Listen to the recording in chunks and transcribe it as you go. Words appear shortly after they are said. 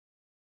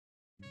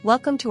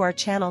Welcome to our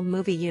channel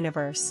Movie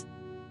Universe.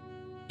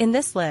 In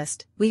this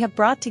list, we have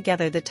brought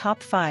together the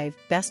top 5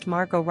 best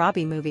Margot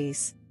Robbie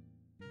movies.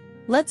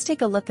 Let's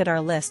take a look at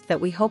our list that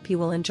we hope you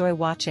will enjoy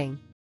watching.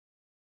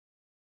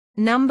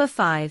 Number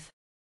 5.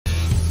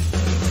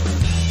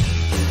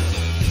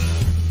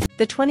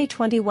 The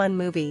 2021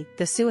 movie,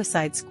 The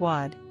Suicide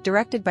Squad,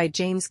 directed by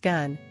James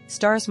Gunn,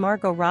 stars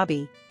Margot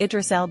Robbie,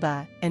 Idris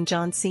Elba, and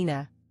John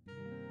Cena.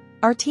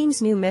 Our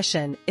team's new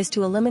mission is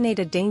to eliminate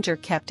a danger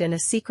kept in a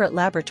secret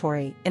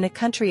laboratory in a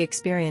country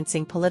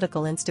experiencing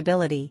political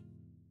instability.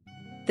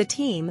 The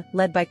team,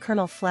 led by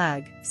Colonel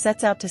Flagg,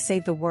 sets out to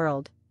save the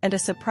world, and a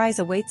surprise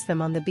awaits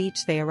them on the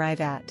beach they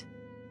arrive at.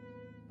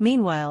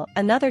 Meanwhile,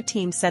 another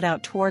team set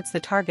out towards the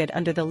target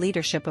under the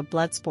leadership of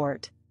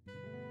Bloodsport.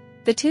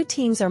 The two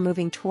teams are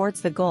moving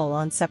towards the goal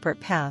on separate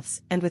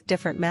paths and with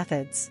different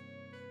methods.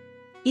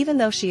 Even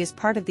though she is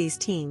part of these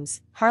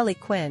teams, Harley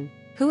Quinn,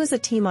 who is a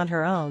team on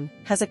her own,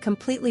 has a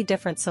completely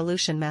different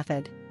solution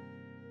method.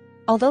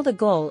 Although the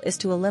goal is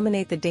to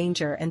eliminate the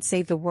danger and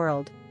save the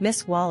world,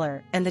 Miss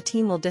Waller and the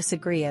team will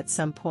disagree at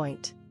some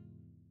point.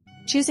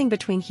 Choosing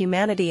between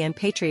humanity and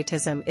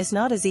patriotism is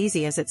not as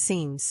easy as it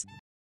seems.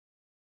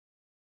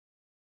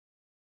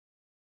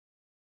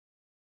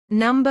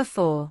 Number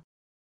 4.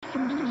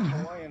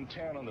 Hawaiian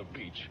tan on the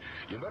beach.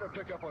 You better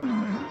pick up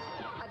on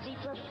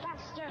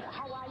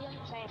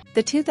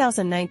The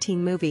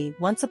 2019 movie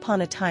Once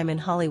Upon a Time in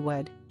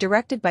Hollywood,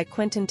 directed by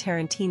Quentin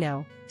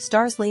Tarantino,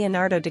 stars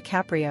Leonardo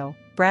DiCaprio,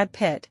 Brad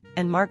Pitt,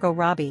 and Margot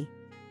Robbie.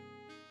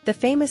 The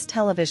famous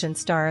television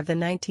star of the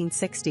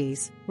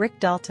 1960s, Rick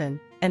Dalton,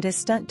 and his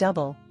stunt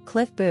double,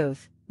 Cliff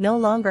Booth, no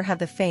longer have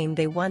the fame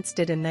they once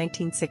did in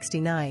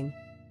 1969.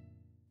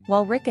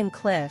 While Rick and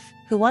Cliff,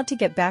 who want to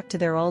get back to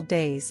their old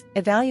days,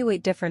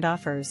 evaluate different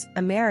offers,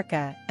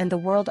 America and the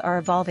world are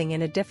evolving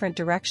in a different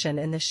direction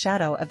in the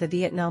shadow of the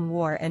Vietnam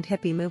War and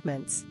hippie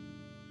movements.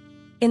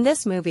 In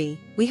this movie,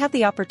 we have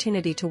the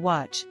opportunity to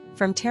watch,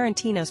 from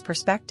Tarantino's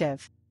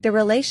perspective, the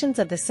relations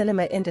of the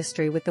cinema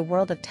industry with the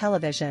world of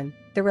television,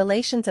 the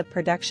relations of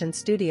production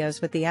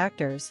studios with the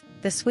actors,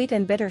 the sweet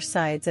and bitter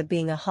sides of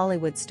being a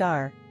Hollywood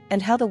star,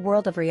 and how the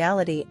world of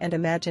reality and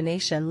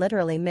imagination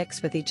literally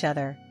mix with each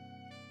other.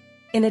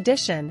 In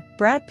addition,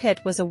 Brad Pitt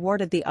was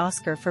awarded the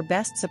Oscar for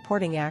Best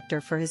Supporting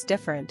Actor for his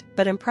different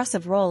but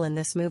impressive role in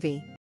this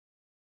movie.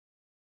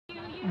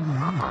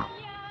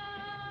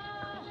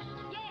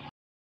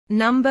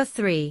 Number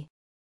 3.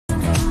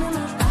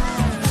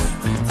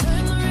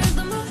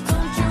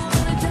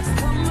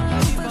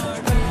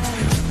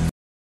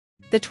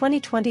 The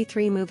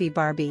 2023 movie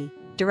Barbie,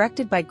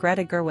 directed by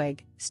Greta Gerwig,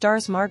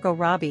 stars Margot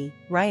Robbie,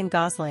 Ryan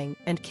Gosling,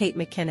 and Kate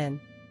McKinnon.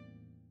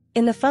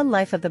 In the fun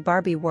life of the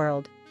Barbie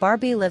world,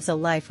 Barbie lives a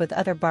life with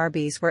other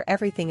Barbies where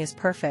everything is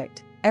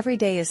perfect, every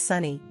day is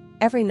sunny,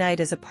 every night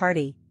is a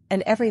party,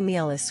 and every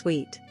meal is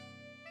sweet.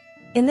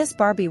 In this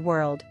Barbie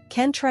world,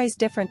 Ken tries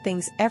different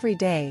things every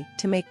day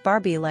to make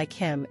Barbie like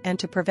him and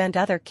to prevent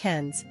other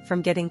Kens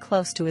from getting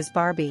close to his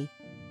Barbie.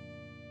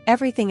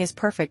 Everything is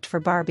perfect for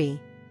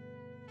Barbie.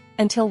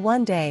 Until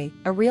one day,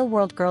 a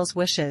real-world girl's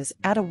wishes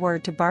add a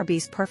word to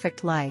Barbie's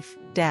perfect life: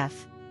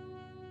 death.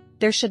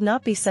 There should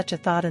not be such a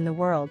thought in the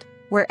world,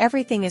 where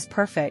everything is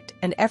perfect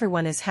and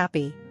everyone is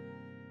happy.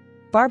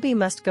 Barbie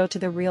must go to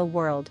the real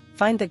world,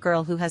 find the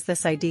girl who has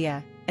this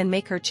idea, and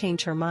make her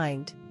change her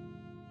mind.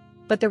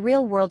 But the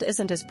real world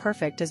isn't as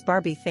perfect as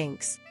Barbie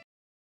thinks.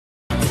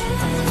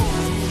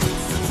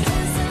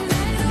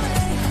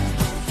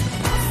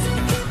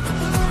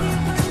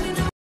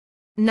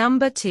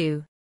 Number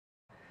 2.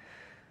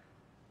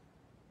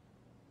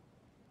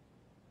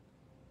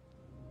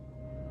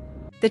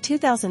 The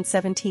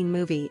 2017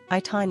 movie,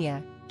 I,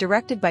 Tonya,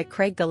 directed by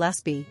Craig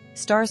Gillespie,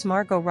 stars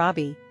Margot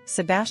Robbie,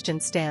 Sebastian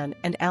Stan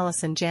and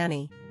Allison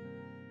Janney.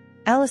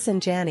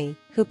 Allison Janney,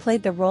 who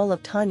played the role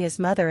of Tonya's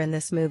mother in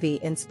this movie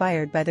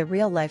inspired by the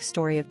real-life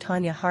story of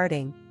Tonya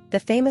Harding, the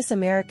famous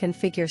American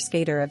figure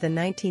skater of the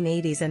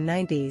 1980s and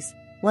 90s,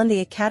 won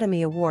the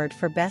Academy Award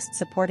for Best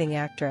Supporting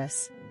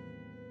Actress.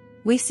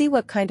 We see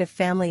what kind of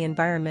family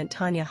environment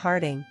Tonya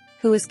Harding,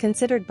 who is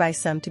considered by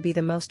some to be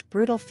the most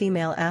brutal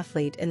female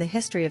athlete in the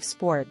history of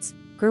sports,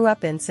 grew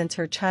up in since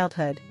her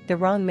childhood, the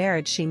wrong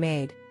marriage she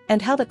made,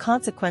 and how the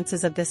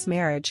consequences of this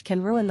marriage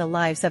can ruin the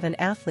lives of an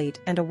athlete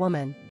and a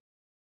woman.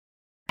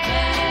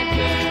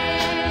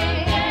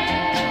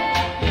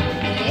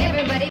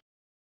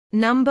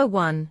 Number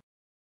 1.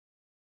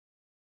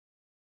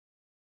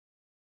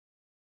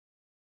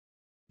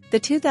 The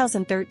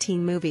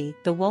 2013 movie,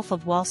 The Wolf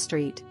of Wall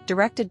Street,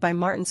 directed by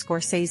Martin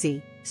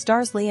Scorsese,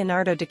 stars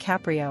Leonardo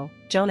DiCaprio,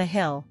 Jonah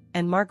Hill,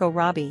 and Margot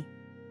Robbie.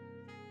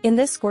 In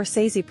this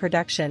Scorsese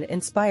production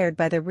inspired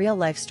by the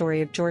real-life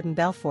story of Jordan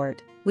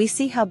Belfort, we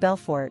see how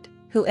Belfort,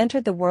 who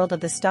entered the world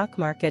of the stock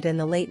market in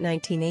the late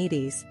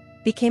 1980s,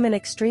 became an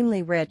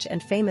extremely rich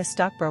and famous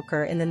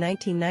stockbroker in the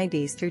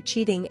 1990s through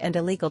cheating and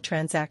illegal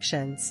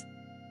transactions.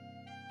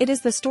 It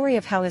is the story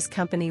of how his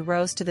company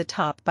rose to the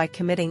top by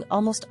committing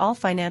almost all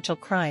financial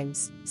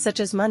crimes, such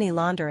as money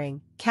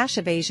laundering, cash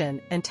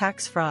evasion, and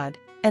tax fraud,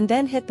 and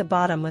then hit the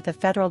bottom with a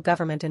federal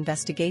government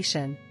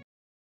investigation.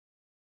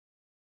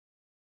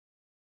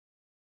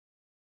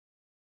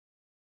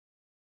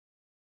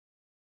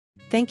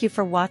 Thank you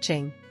for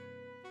watching.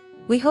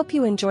 We hope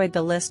you enjoyed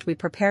the list we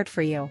prepared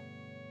for you.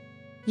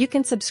 You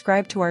can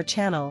subscribe to our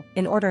channel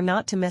in order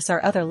not to miss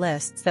our other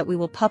lists that we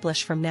will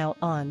publish from now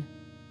on.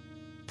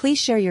 Please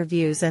share your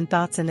views and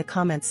thoughts in the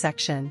comments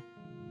section.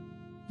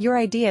 Your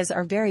ideas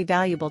are very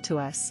valuable to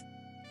us.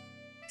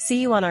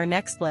 See you on our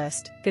next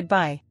list.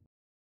 Goodbye.